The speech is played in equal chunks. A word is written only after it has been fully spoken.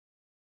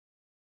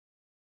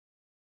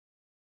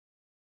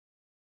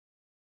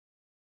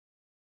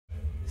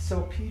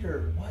So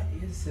Peter, what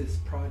is this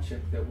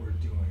project that we're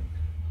doing?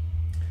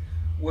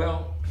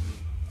 Well,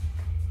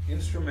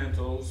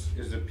 Instrumentals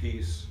is a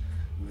piece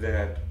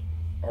that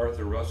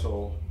Arthur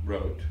Russell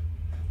wrote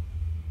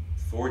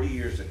 40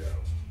 years ago.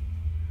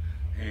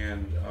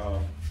 And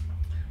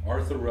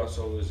Arthur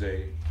Russell is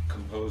a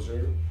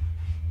composer,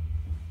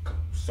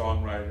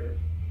 songwriter,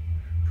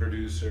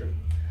 producer,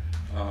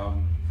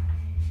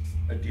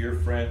 a dear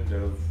friend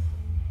of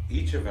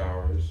each of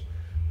ours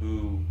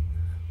who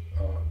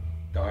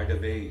died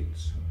of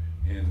AIDS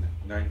in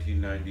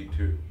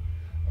 1992.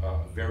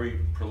 Very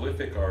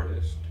prolific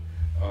artist.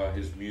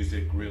 His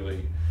music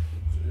really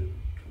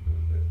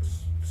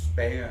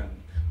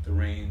spanned the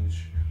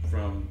range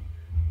from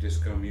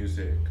disco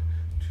music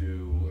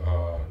to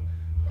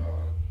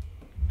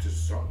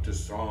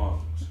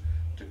songs,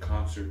 to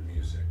concert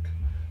music,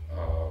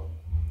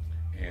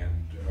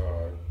 and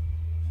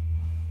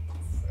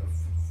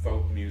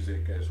folk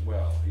music as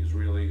well. He's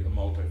really a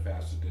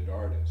multifaceted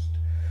artist.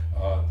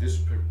 This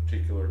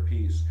particular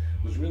piece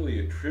was really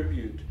a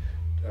tribute,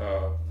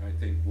 I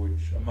think,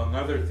 which, among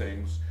other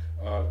things,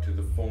 to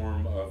the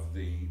form of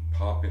the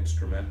pop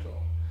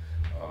instrumental.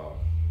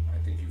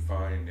 I think you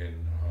find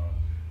in,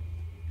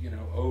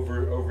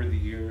 over the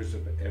years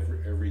of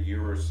every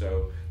year or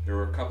so, there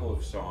are a couple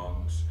of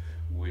songs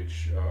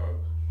which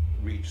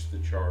reach the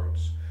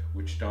charts,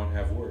 which don't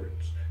have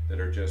words, that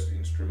are just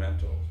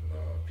instrumental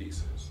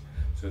pieces.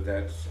 So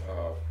that's,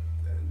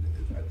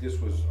 this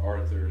was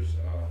Arthur's,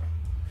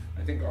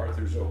 I think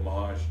Arthur's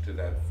homage to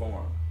that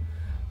form.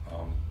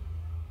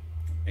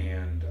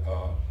 And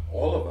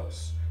all of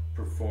us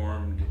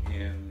performed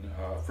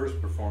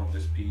first performed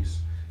this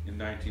piece in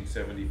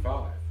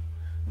 1975.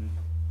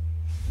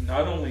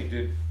 Not only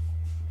did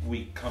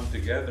we come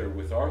together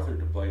with Arthur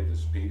to play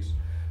this piece,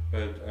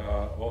 but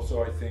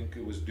also I think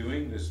it was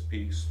doing this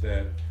piece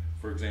that,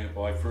 for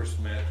example, I first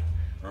met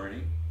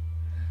Ernie.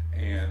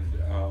 And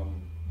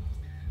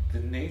the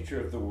nature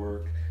of the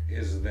work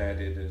is that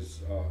it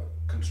is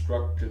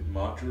constructed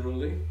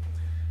modularly.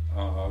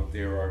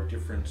 There are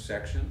different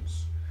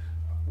sections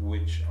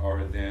which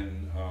are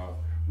then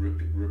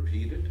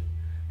repeated,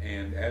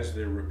 and as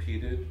they're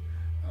repeated,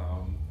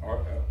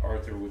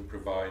 Arthur would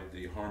provide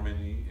the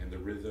harmony and the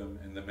rhythm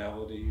and the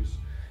melodies,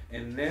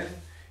 and then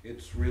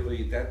it's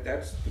really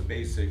that's the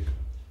basic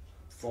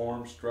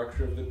form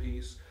structure of the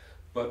piece.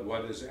 But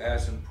what is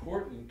as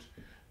important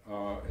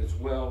as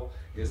well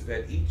is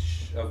that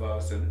each of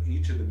us and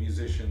each of the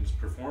musicians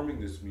performing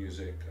this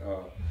music,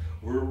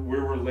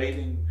 we're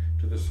relating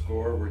to the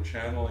score, we're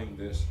channeling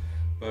this,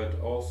 but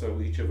also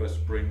each of us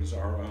brings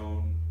our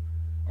own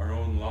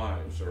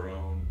lives, our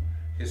own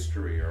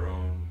history, our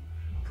own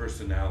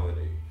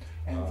personality.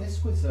 And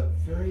this was a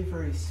very,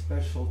 very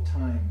special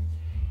time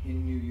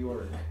in New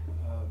York.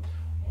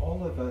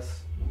 All of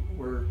us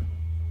were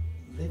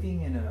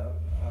living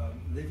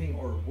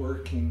or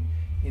working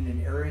in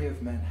an area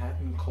of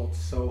Manhattan called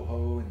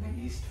Soho in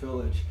the East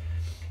Village.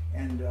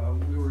 And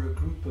we were a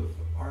group of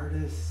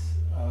artists,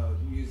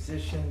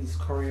 musicians,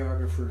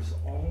 choreographers,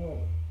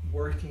 all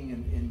working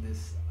in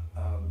this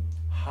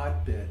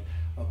hotbed,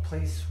 a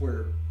place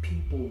where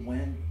people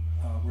went,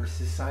 where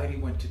society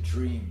went to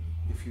dream,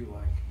 if you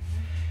like.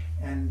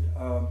 And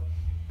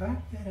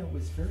back then it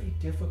was very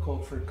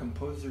difficult for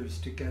composers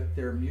to get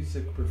their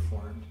music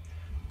performed.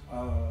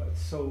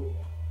 So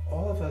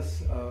all of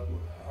us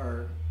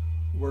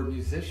were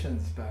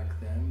musicians back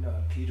then.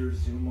 Peter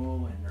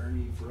Zummo and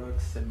Ernie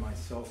Brooks and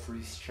myself,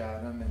 Rhys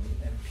Chatham,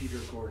 and Peter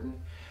Gordon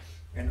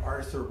and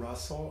Arthur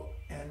Russell,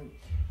 and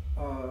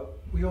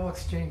we all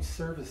exchanged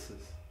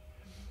services.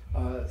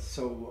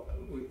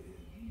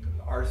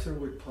 Arthur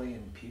would play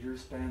in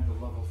Peter's band, the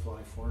Love of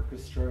Life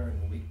Orchestra,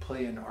 and we'd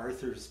play in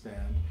Arthur's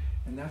band,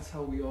 and that's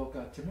how we all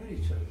got to meet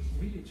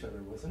each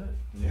other, wasn't it?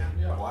 Yeah.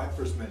 Well, I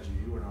first met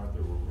you and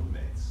Arthur were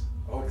roommates.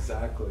 Oh,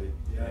 exactly.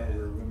 Yeah, we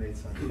were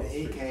roommates on Hill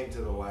He Street. came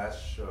to the last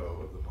show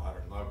of the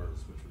Modern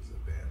Lovers, which was a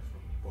band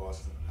from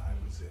Boston I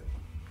was in.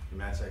 And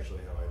that's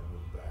actually how I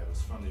moved back. I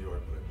was from New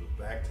York, but I moved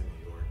back to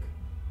New York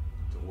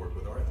to work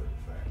with Arthur,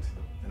 in fact.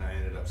 And I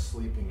ended up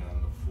sleeping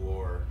on the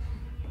floor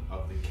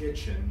of the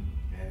kitchen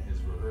and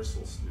his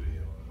rehearsal studio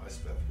in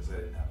Westbeth, because I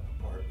didn't have an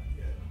apartment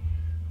yet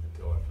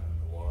until I found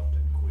the loft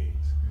in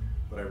Queens.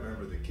 But I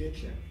remember the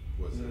kitchen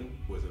was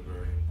a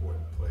very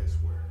important place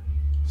where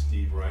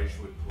Steve Reich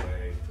would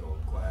play,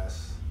 Philip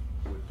Glass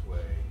would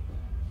play.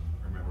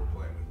 I remember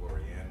playing with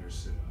Laurie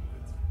Anderson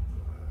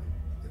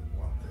in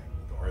one thing,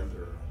 with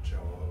Arthur on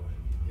cello.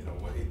 And,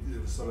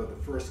 it was sort of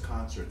the first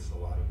concerts a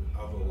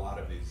lot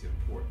of these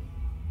important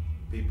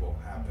people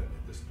happened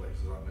at this place.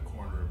 It was on the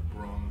corner of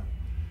Broome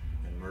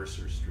and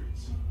Mercer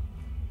Streets.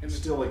 And it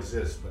still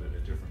exists, but in a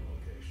different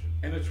location.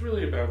 And it's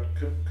really about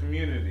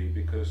community,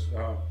 because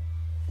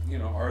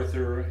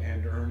Arthur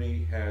and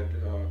Ernie had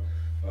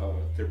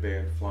their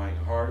band Flying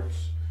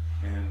Hearts,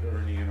 and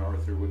Ernie and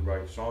Arthur would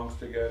write songs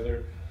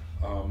together.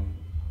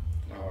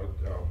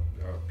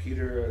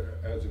 Peter,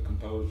 as a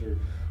composer,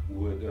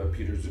 would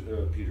Peter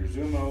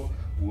Zummo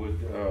would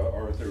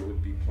Arthur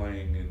would be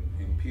playing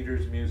in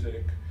Peter's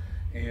music,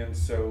 and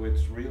so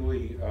it's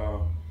really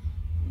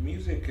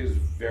music is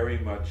very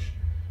much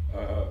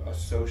a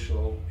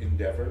social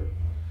endeavor,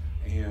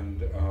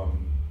 and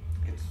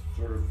it's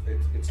sort of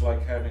it's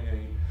like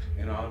having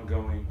an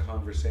ongoing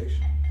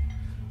conversation,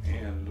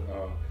 and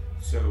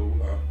so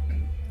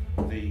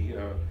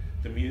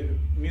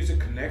music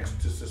connects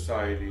to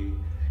society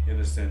in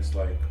a sense,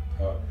 like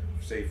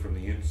say from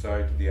the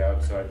inside to the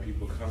outside,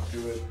 people come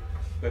to it,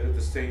 but at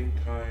the same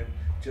time,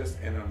 just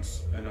an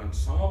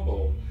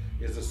ensemble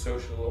is a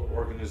social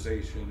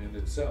organization in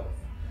itself.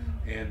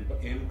 And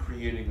in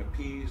creating a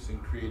piece, in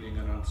creating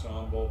an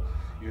ensemble,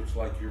 it's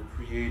like you're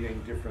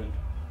creating different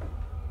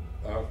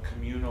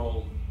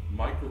communal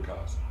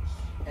microcosms.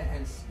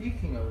 And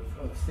speaking of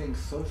things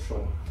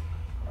social,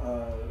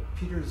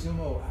 Peter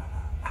Zummo,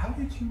 how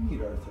did you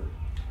meet Arthur?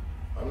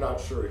 I'm not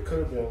sure. It could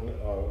have been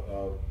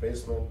a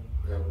basement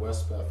at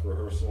Westbeth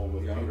rehearsal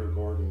with Peter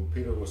Gordon.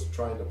 Peter was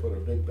trying to put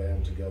a big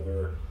band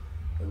together,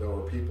 and there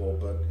were people,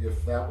 but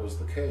if that was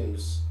the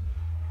case,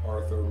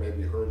 Arthur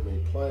maybe heard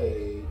me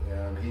play,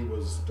 and he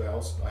was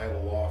down. I had a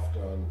loft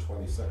on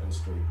 22nd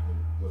Street in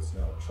what's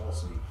now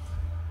Chelsea,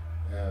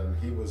 and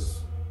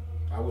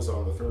I was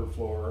on the 3rd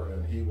floor,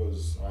 and he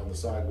was on the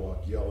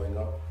sidewalk yelling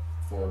up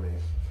for me.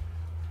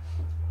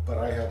 But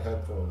I had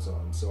headphones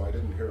on, so I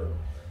didn't hear him.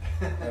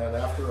 And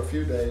after a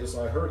few days,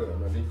 I heard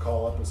him, and he'd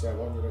call up and say, "I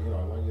want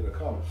you to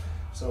come."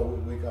 So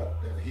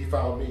he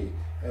found me,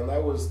 and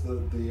that was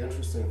the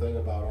interesting thing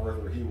about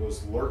Arthur. He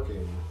was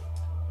lurking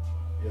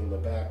in the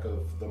back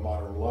of the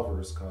Modern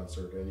Lovers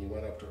concert, and he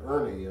went up to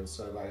Ernie and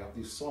said, "I have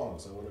these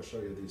songs, I want to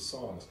show you these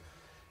songs."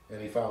 And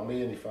he found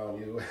me, and he found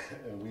you,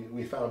 and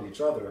we found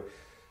each other.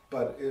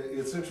 But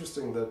it's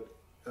interesting that,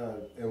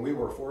 and we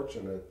were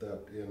fortunate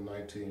that in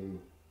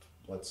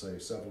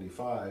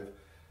 1975,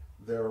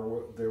 there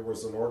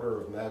was an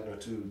order of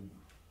magnitude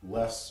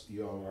less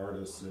young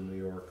artists in New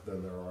York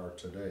than there are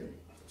today.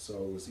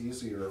 So it was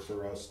easier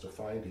for us to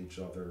find each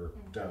other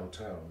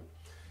downtown.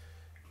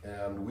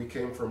 And we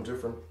came from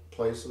different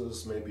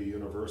places, maybe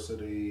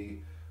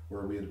university,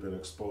 where we had been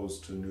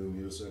exposed to new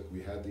music.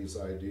 We had these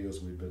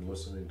ideas. We'd been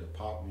listening to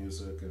pop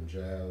music and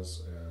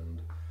jazz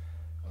and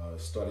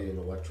studying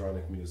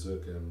electronic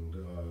music and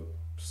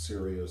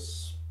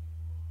serious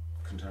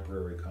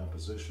contemporary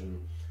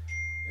composition.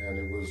 And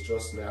it was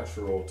just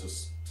natural to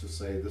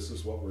say, this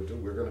is what we're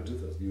doing. We're going to do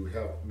this. You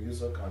have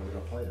music, I'm going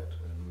to play it.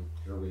 And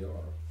here we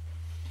are.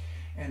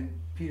 And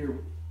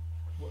Peter,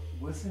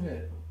 wasn't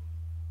it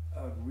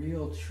a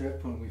real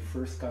trip when we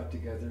first got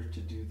together to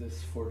do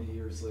this 40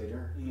 years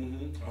later?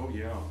 Mm-hmm. Oh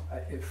yeah.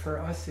 For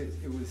us,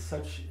 it was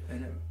such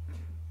an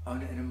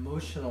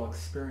emotional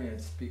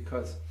experience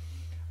because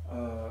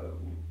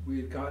we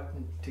had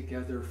gotten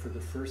together for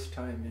the first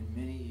time in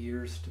many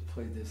years to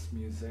play this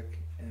music.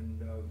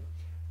 And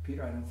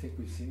Peter, I don't think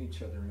we've seen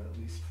each other in at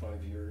least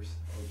 5 years,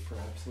 or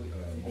perhaps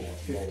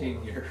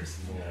 15 years.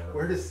 More.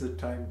 Where does the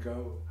time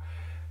go?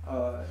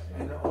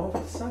 And all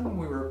of a sudden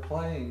we were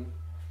playing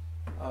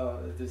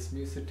this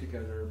music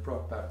together. It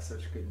brought back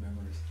such good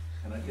memories.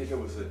 And I think it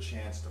was a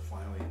chance to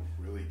finally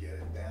really get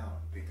it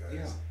down,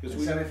 because in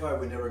we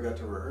 75 we never got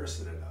to rehearse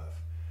it enough.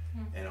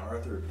 And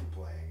Arthur would be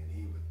playing, and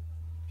he would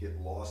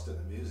get lost in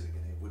the music,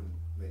 and he wouldn't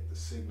make the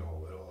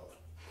signal at all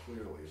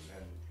clearly, and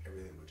then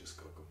everything would just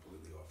go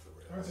completely off the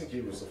rails. I think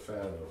he was a fan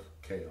of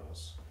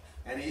chaos.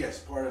 And yes,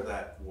 part of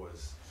that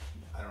was,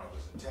 I don't know if it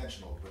was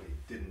intentional, but he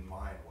didn't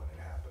mind when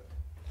it happened.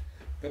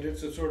 But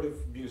it's a sort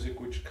of music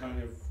which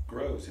kind of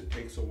grows. It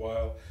takes a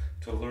while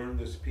to learn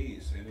this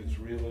piece, and it's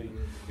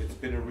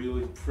been a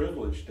really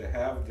privilege to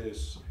have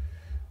this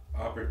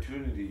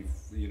opportunity.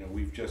 You know,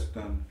 we've just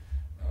done,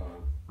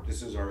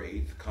 this is our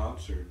 8th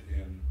concert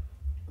in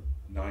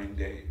 9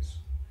 days,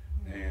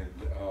 and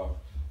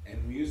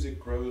music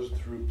grows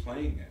through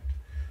playing it.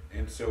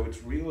 And so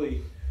it's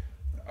really,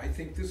 I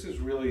think this is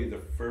really the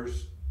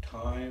first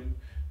time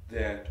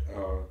that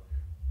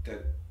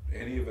that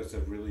any of us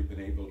have really been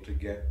able to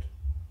get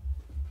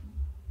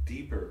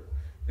deeper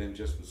than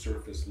just the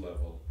surface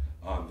level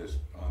on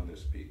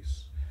this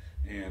piece.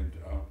 And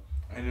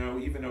I know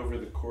even over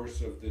the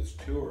course of this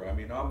tour, I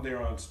mean, I'm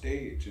there on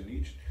stage,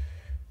 and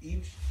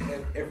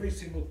at every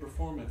single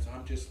performance,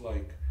 I'm just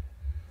like,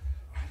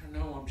 I don't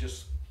know, I'm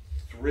just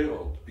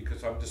thrilled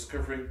because I'm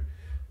discovering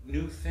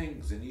new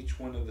things in each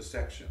one of the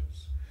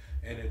sections,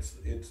 and it's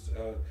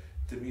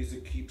the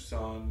music keeps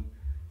on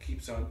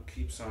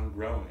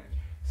growing.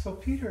 So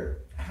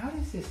Peter, how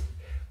does this?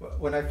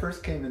 When I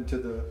first came into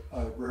the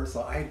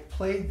rehearsal, I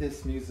played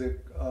this music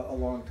a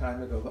long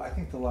time ago. I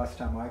think the last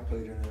time I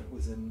played in it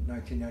was in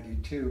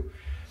 1992,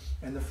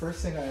 and the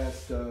first thing I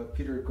asked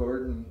Peter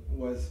Gordon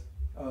was,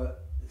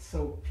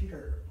 "So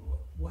Peter,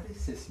 what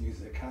is this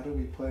music? How do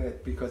we play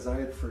it?" Because I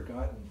had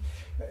forgotten.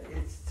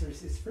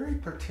 It's very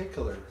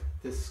particular,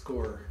 this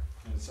score,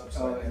 And it's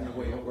upside in down. the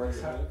way it works.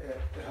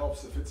 It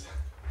helps if it's...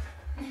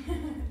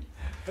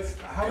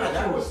 How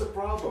that was the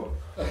problem.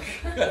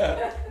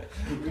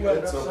 Well,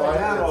 It's upside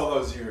down all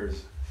those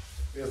years.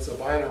 It's a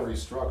binary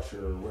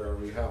structure where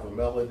we have a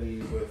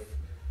melody with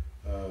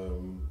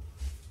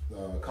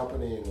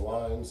accompanying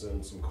lines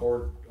and some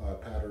chord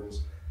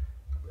patterns,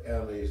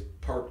 and a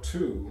part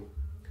 2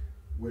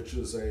 which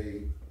is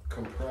a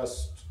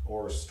compressed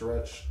or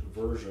stretched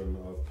version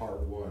of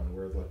part one,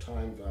 where the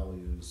time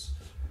values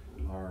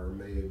are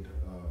made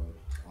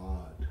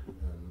odd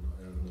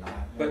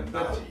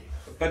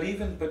But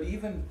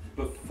even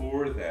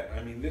before that,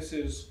 I mean, this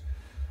is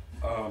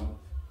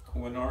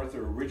when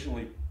Arthur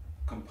originally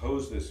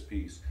composed this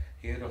piece.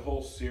 He had a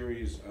whole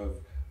series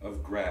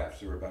of graphs.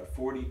 There were about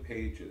 40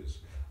 pages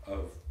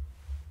of,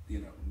 you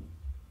know,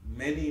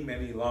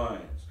 many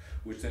lines,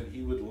 which then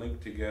he would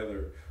link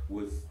together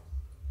with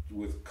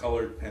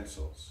colored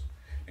pencils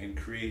and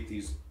create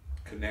these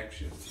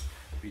connections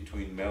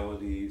between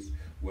melodies,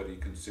 what he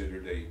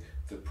considered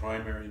the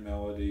primary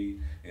melody,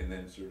 and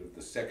then sort of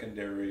the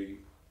secondary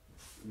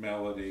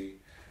melody,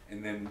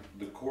 and then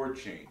the chord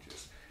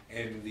changes.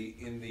 And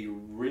in the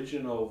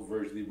original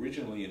version, the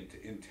originally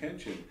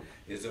intention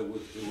is that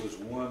it was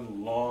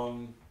one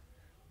long,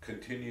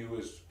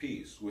 continuous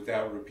piece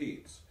without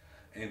repeats.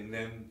 And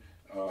then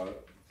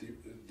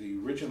the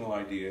original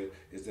idea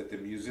is that the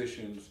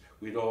musicians,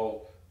 we'd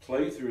all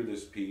play through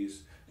this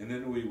piece, and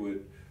then we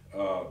would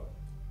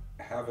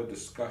have a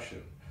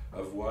discussion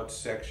of what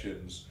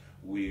sections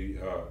we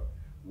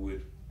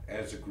would,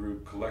 as a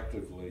group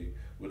collectively,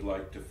 would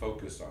like to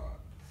focus on.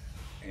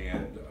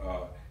 And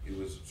it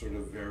was sort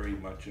of very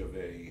much of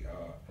a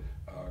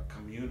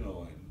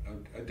communal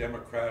and a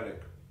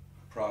democratic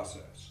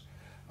process.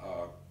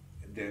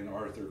 Then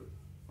Arthur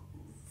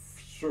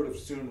sort of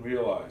soon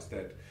realized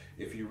that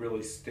if you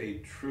really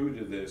stayed true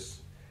to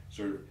this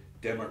sort of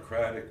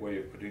democratic way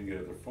of putting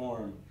together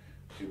form,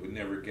 it would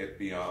never get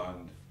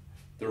beyond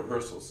the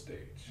rehearsal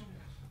stage.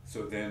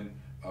 So then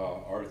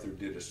Arthur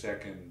did a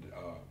second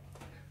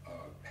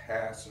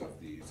pass of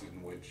these,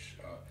 in which,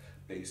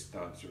 based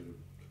on sort of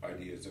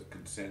ideas of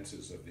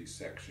consensus of these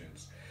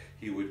sections,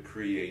 he would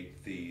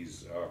create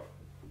these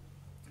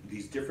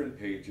different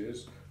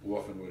pages, who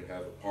often would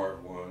have a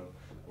part one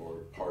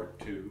or part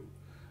two,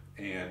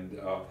 and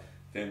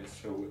then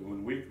so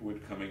when we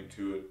would coming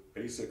to it,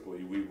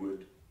 basically we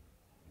would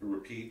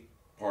repeat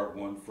part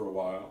one for a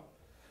while,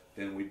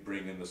 then we'd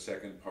bring in the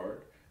second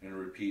part and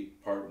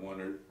repeat part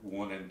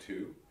one and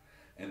two,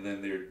 and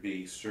then there'd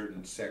be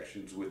certain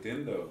sections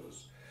within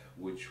those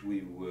which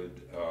we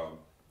would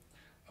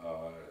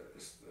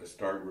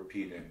start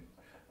repeating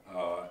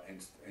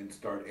and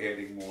start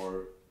adding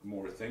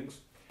more things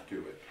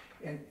to it.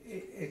 And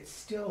it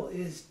still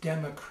is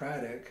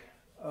democratic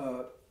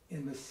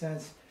in the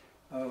sense,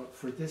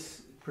 for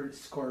this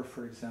score,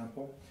 for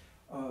example,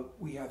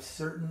 we have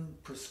certain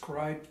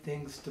prescribed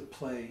things to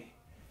play,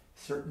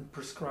 certain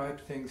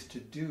prescribed things to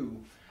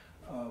do,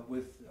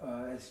 with,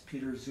 as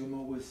Peter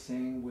Zummo was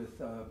saying,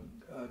 with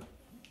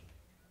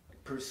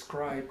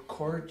prescribed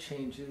chord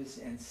changes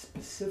and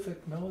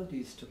specific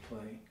melodies to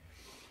play.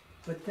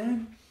 But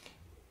then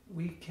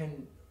we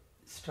can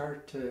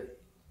start to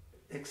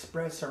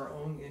express our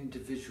own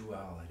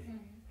individuality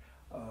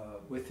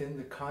within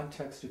the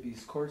context of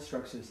these chord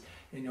structures.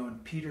 You know,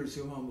 and Peter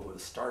Zummo will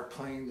start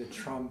playing the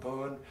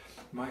trombone.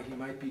 He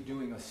might be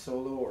doing a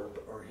solo,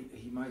 or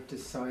he might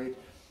decide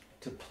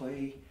to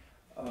play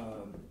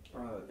the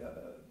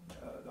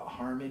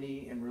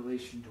harmony in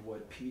relation to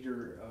what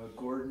Peter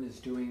Gordon is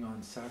doing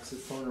on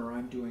saxophone, or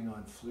I'm doing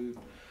on flute.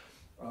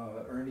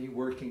 Ernie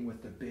working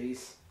with the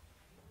bass.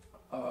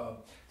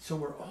 So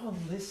we're all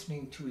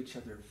listening to each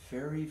other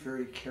very,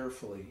 very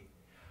carefully,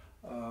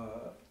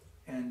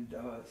 and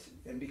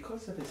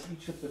because of this,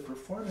 each of the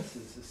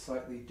performances is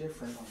slightly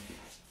different.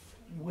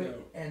 With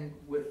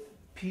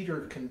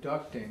Peter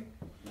conducting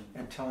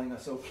and telling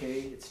us,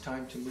 okay, it's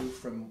time to move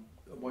from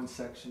one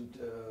section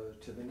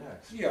to the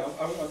next. Yeah,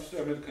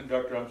 I'm a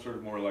conductor. I'm sort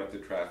of more like the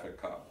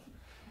traffic cop,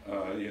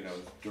 you know,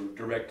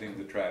 directing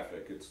the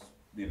traffic. It's,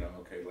 you know,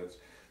 okay,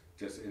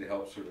 it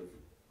helps sort of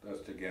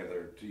us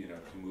together to, you know,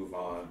 to move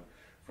on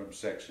from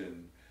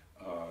section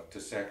to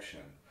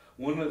section.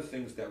 One of the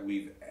things that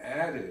we've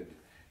added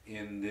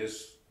in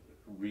this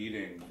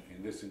reading,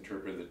 in this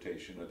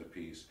interpretation of the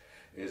piece,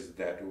 is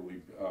that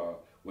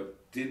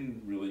what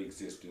didn't really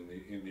exist in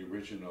the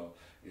original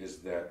is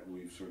that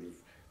we've sort of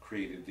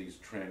created these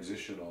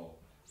transitional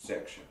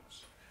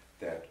sections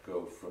that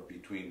go from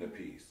between the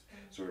piece,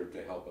 sort of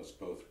to help us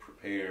both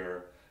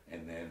prepare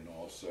and then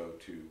also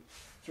to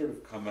sort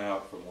of come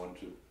out from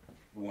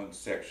one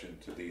section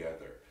to the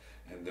other,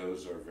 and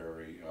those are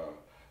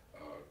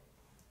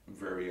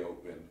very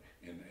open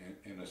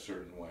in a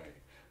certain way,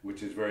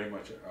 which is very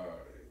much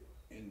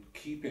in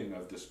keeping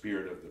of the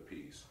spirit of the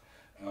piece.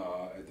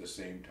 At the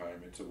same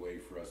time, it's a way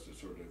for us to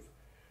sort of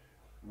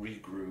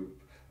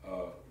regroup,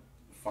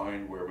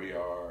 find where we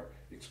are,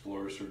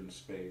 explore a certain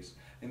space,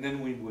 and then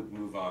we would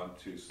move on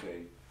to,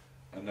 say,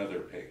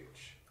 another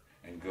page,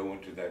 and go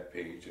into that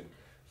page and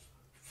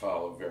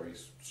follow very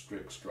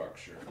strict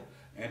structure.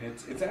 And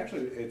it's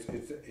actually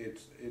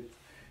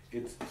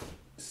it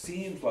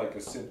seems like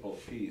a simple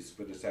piece,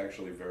 but it's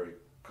actually very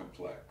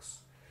complex,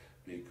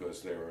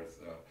 because there are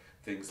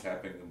things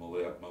happening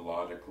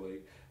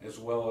melodically as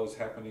well as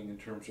happening in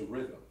terms of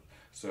rhythm.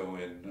 So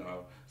in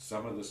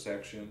some of the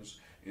sections,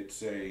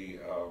 it's a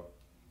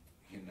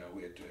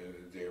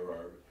there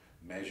are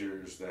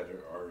measures that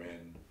are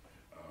in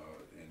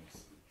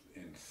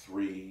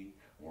 3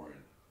 or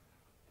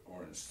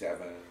in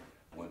 7.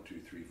 1, 2,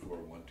 3, 4,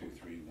 1, 2,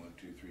 3, 1,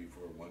 2, 3,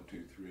 4, 1,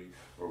 2, 3,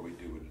 or we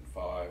do it in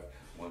 5,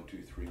 1,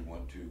 2, 3,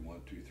 1, 2,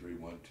 1, 2, 3,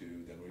 1,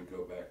 2, then we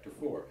go back to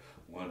 4,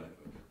 1,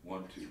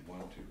 1, 2, 1,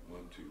 2,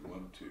 1, 2,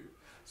 1, 2.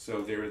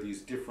 So there are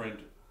these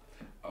different,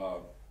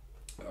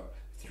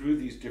 through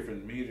these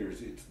different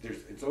meters,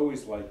 it's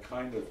always like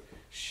kind of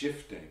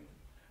shifting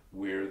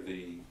where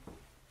the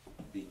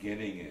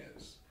beginning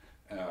is.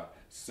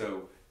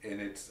 So, and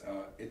it's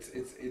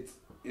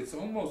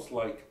almost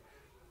like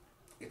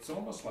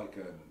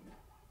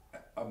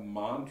a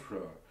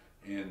mantra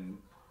in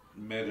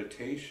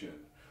meditation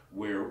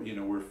where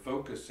we're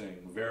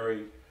focusing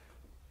very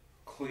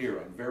clear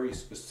on very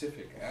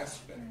specific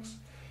aspects,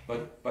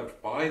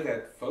 but by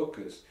that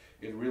focus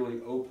it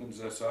really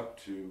opens us up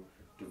to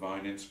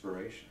divine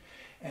inspiration.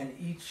 And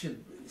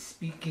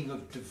speaking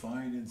of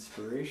divine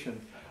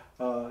inspiration,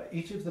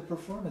 each of the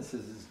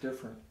performances is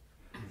different.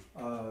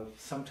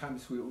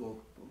 Sometimes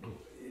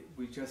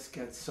we just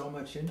get so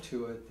much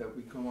into it that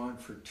we go on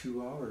for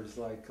 2 hours,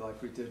 like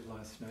we did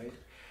last night.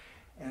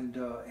 And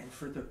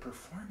for the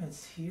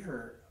performance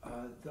here,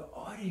 the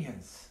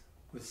audience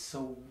was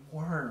so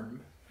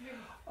warm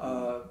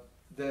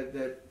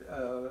that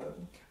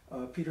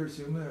Peter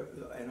Zummo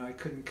and I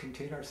couldn't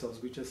contain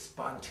ourselves. We just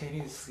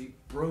spontaneously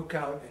broke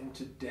out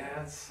into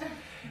dance,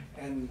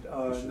 and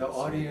the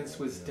audience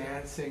was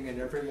dancing, and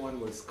everyone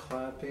was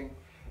clapping.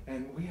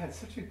 And we had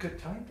such a good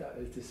time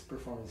at this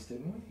performance,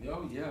 didn't we?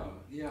 Oh yeah,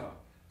 yeah.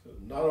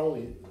 Not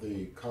only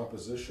the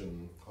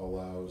composition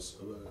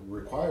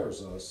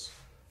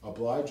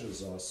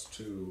obliges us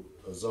to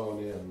zone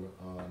in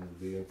on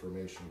the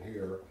information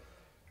here,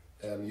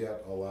 and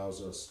yet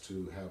allows us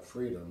to have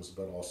freedoms,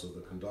 but also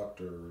the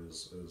conductor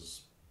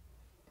is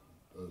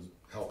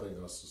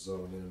helping us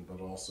zone in,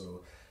 but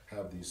also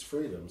have these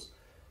freedoms.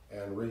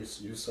 And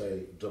Reese, you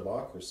say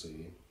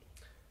democracy,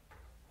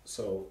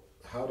 so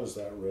how does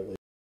that really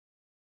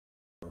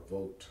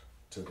vote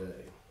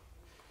today?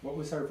 What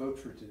was our vote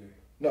for today?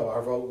 No,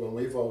 our vote, when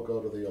we vote, go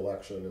to the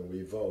election and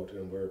we vote,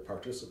 and we're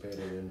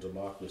participating in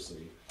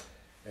democracy.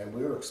 And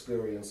we're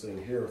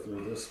experiencing here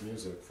through this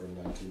music from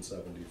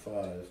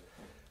 1975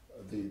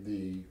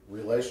 the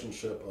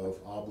relationship of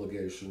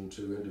obligation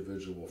to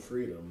individual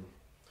freedom.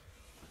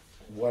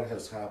 What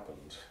has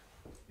happened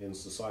in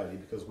society?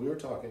 Because we were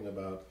talking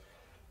about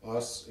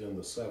us in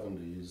the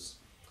 70s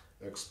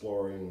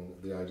exploring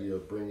the idea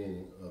of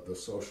bringing the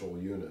social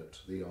unit,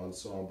 the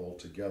ensemble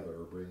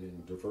together,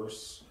 bringing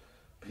diverse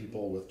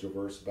people with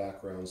diverse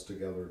backgrounds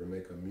together to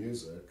make a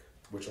music,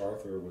 which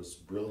Arthur was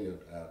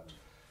brilliant at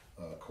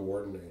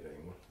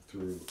coordinating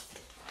through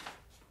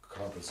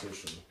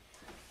composition.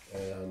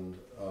 And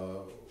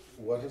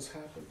what has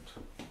happened?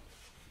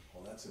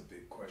 Well, that's a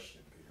big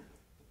question, Peter.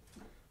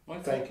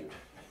 Well, Thank you.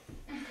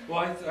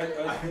 Well,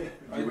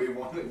 Do we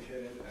want to get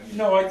in? I mean,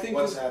 No, I think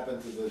what's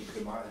happened to the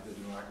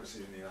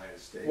democracy in the United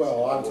States?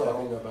 Well, I'm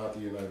talking about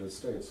the United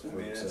States, for I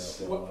mean,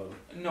 example.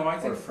 no, I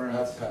think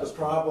The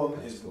problem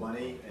is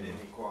money and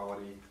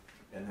inequality,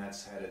 and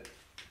that's had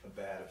a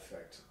bad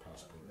effect on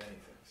many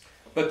things.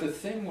 But the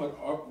thing,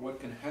 what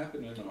can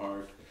happen in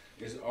art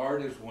is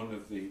one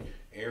of the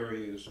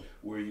areas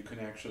where you can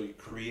actually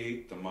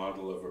create the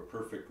model of a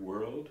perfect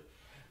world,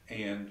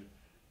 and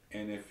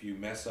if you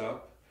mess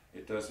up,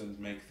 it doesn't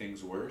make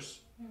things worse.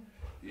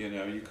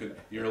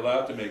 You're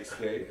allowed to make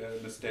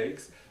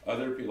mistakes.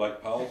 Other people,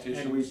 like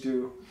politicians, And we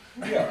do.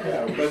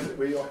 Yeah, but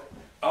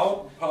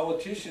all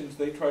politicians,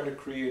 they try to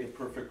create a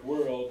perfect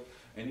world,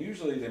 and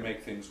usually they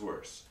make things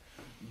worse.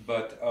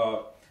 But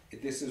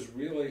this is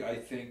really, I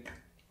think,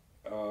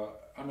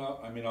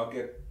 I'll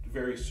get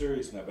very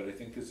serious now, but I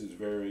think this is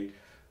very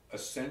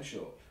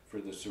essential for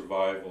the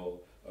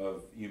survival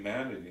of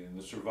humanity and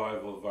the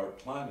survival of our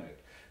planet,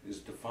 is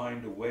to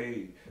find a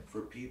way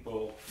for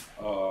people,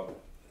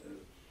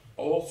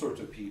 all sorts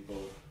of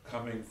people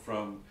coming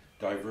from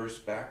diverse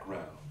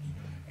backgrounds,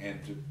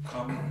 and to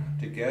come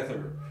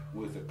together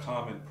with a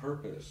common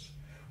purpose,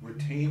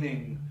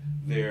 retaining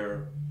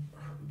their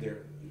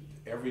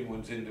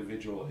everyone's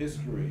individual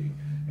history,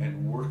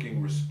 and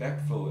working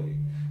respectfully,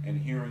 and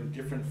hearing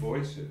different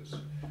voices,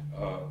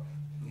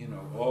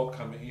 all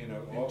coming,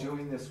 And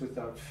doing this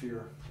without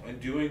fear. And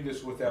doing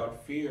this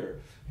without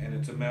fear, and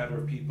it's a matter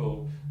of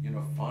people,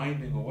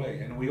 finding a way,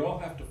 and we all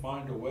have to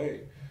find a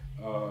way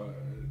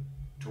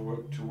to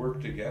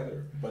work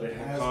together. But it in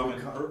has a common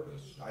become,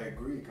 purpose. I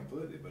agree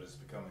completely, but it's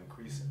become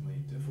increasingly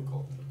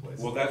difficult in the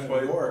places Well, that's like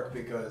why- New York,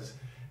 because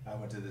I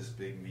went to this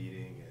big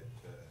meeting at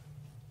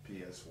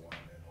PS1,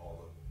 and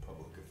all the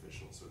public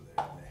officials are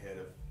there, and the head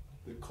of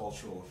the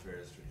cultural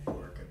affairs for New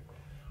York, and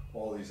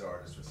all these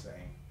artists were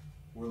saying,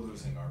 we're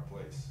losing our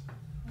place.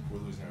 We're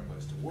losing our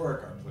place to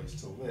work, our place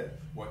to live.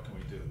 What can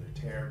we do?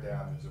 They're tearing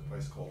down. There's a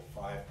place called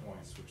 5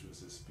 Points, which was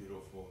this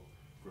beautiful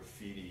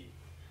graffiti,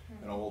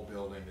 an old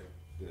building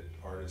that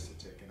artists had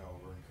taken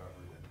over and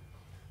covered. And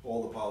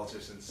all the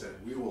politicians said,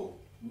 we will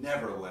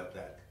never let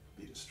that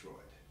be destroyed.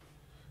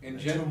 And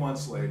 2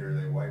 months later,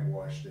 they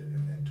whitewashed it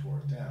and then tore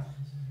it down.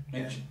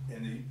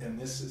 And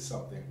this is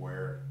something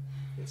where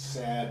it's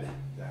sad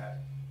that,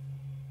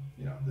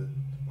 you know,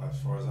 as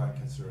far as I'm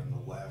concerned,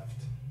 the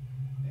left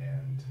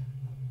and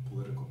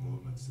political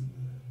movements in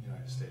the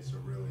United States are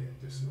really in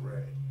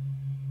disarray.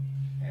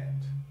 And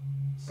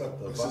so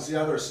But this is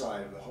the other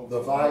side of the whole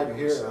The thing. vibe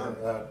here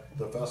at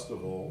the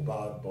festival,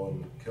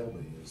 Bonn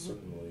Kilby, is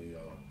certainly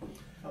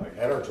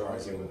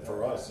energizing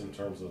for us in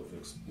terms of,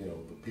 you know,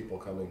 the people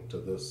coming to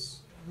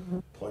this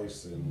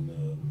place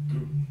in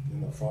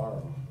the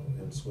farm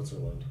in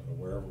Switzerland or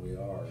wherever we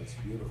are. It's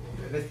beautiful.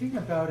 The thing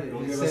about it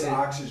It'll is give us that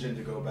oxygen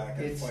to go back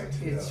and it's fight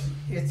to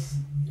death.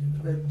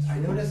 but I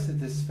noticed at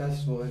this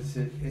festival is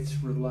that it's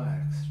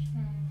relaxed.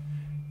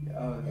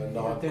 And They're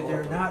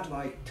non-corporate. not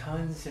like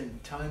tons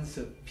and tons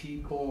of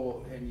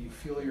people, and you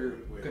feel you're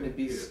going to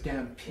be What's it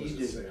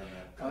stampeded. say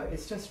on that?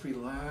 It's just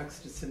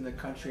relaxed. It's in the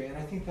country, and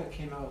I think that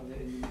came out in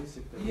the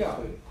music that we Yeah.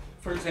 played.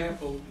 For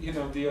example, you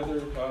know, the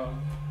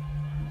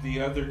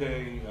other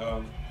day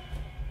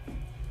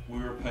we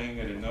were playing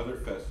at another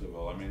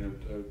festival. I mean,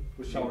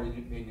 Which shall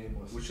remain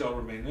nameless. which shall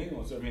remain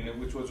nameless. I mean,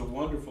 which was a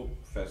wonderful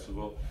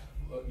festival.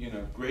 You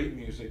know, great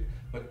music,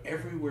 but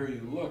everywhere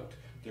you looked,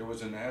 there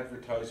was an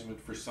advertisement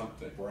for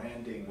something.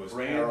 Branding was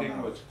Branding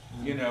paramount. was,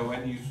 you know,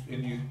 and you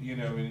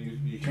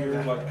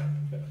hear like,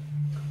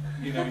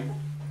 you know,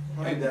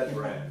 Find that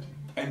brand.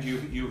 and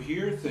you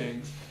hear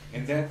things,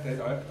 and that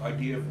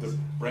idea of the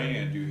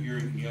brand, you hear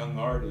young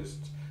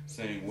artists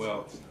saying,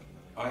 well,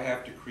 I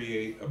have to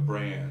create a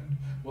brand.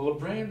 Well, a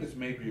brand is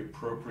maybe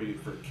appropriate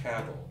for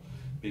cattle,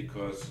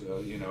 because,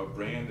 you know, a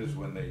brand is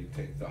when they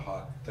take the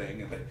hot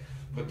thing and they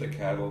put the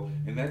cattle,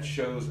 and that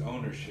shows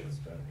ownership.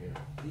 Down here.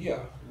 Yeah,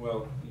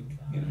 well,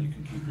 you know, you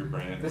can keep your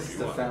brand This if is you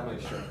the want.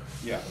 family show.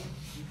 Yeah,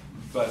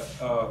 but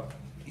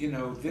you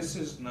know, this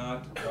is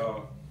not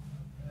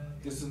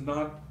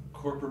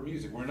corporate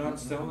music. We're not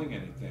selling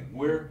anything.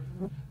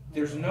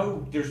 There's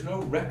no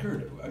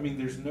record. I mean,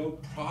 there's no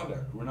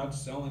product. We're not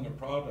selling a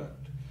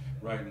product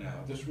right now.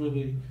 This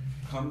really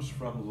comes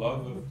from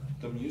love of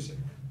the music,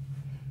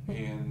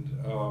 and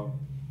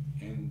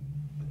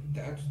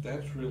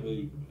that's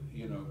really,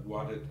 you know,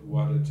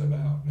 what it's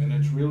about. And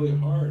it's really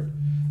hard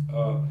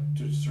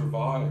to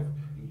survive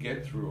and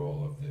get through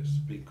all of this,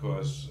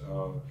 because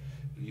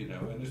you know,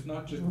 and it's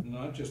not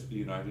just the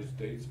United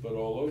States, but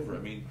all over. I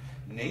mean,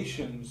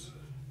 nations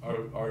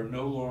are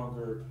no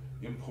longer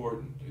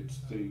important.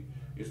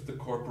 It's the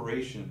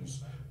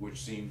corporations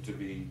which seem to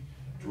be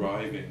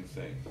driving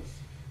things,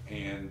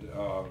 and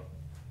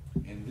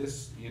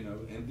this, you know,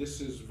 and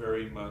this is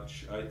very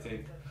much, I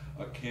think,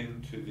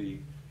 akin to the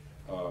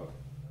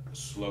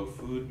slow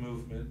food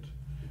movement,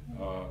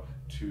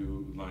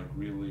 to like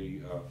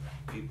really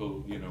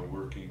people, you know,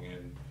 working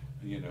in,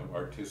 you know,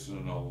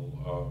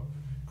 artisanal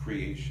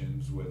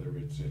creations, whether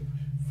it's in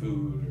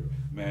food or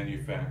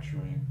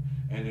manufacturing,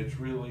 and it's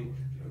really,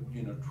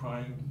 you know,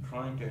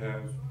 trying to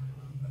have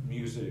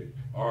music,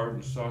 art,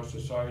 and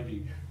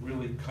society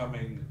really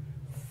coming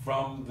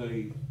from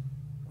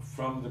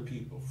the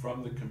people,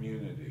 from the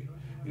community.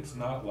 It's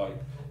not like,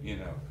 you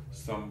know,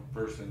 some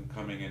person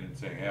coming in and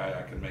saying, hey,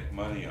 I can make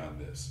money on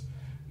this.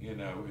 You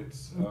know,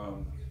 it's,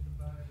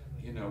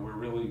 you know, we're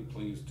really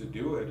pleased to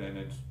do it, and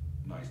it's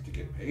nice to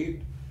get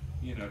paid,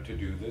 you know, to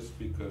do this,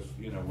 because,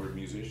 you know, we're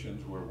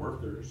musicians, we're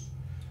workers,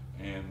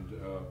 and,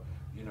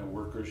 you know,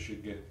 workers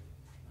should get,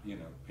 you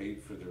know,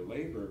 paid for their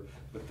labor,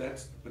 but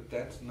that's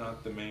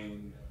not the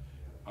main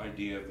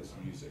idea of this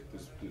music.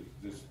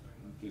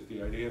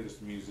 The idea of this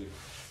music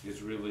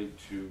is really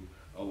to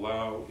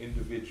allow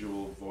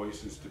individual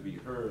voices to be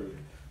heard,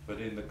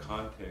 but in the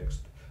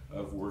context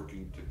of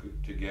working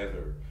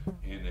together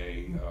in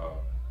a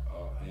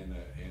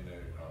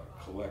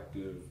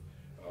collective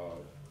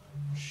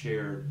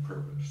shared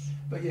purpose.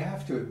 But you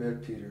have to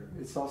admit, Peter,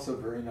 it's also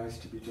very nice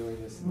to be doing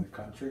this in the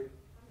country.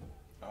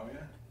 Oh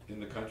yeah. In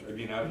the country, I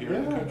mean, out here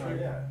in the country. Oh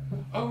yeah.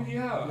 Oh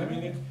yeah, I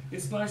mean,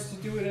 it's nice to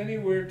do it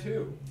anywhere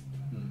too.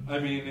 I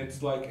mean,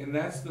 it's like, and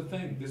that's the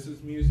thing, this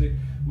is music,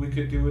 we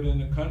could do it in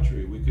the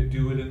country, we could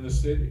do it in the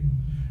city.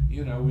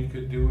 You know, we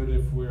could do it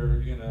if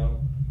we're, you know,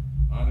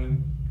 on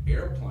an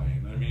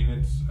airplane. I mean,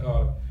 it's,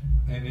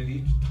 and at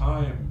each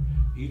time,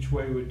 each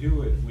way we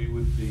do it, we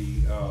would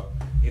be,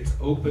 it's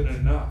open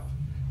enough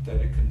that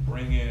it can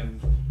bring in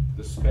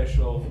the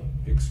special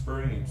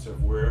experience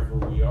of wherever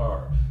we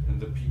are and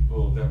the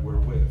people that we're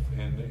with.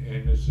 And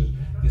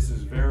this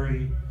is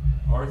very,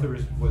 Arthur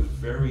was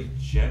very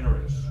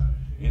generous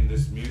in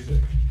this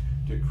music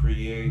to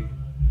create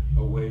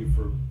a way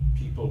for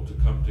people to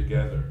come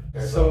together.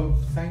 So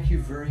thank you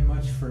very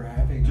much for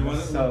having Do you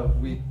us. wanna-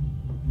 We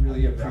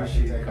really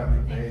appreciate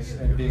coming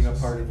and being a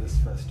part of this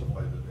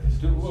festival.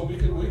 Well, we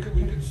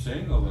could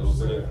sing a little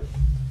bit.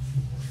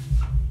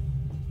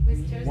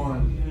 With Joseph.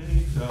 One.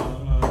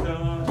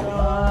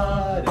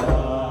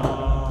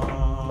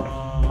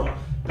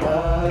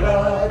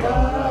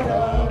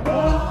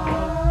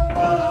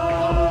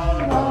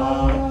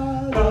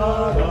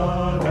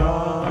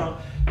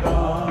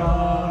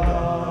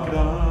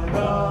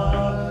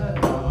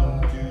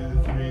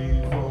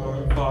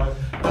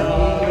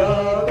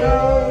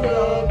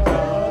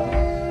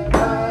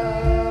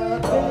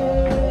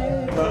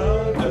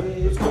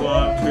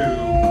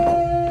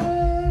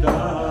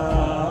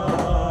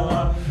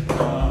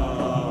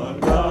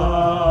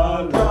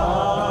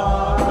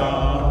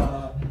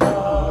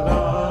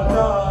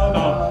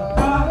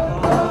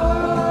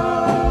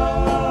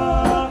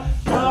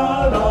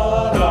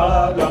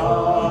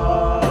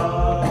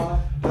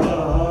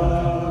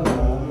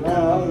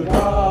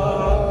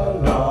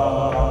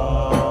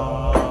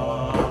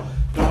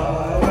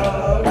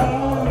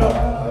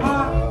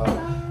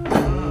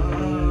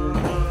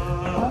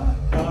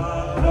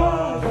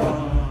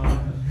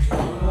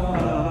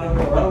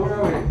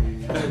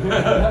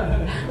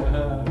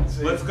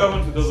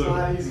 listen to It's the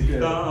not easy.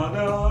 da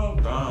da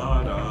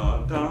da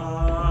da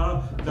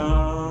da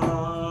da.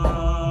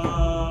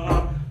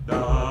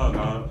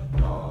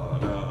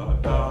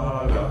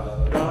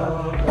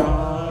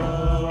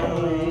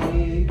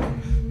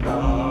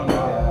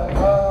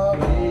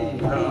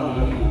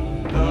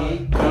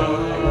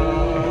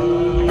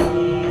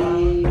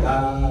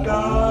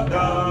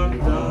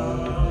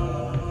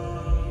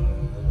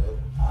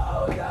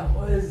 Oh, that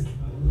was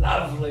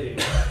lovely.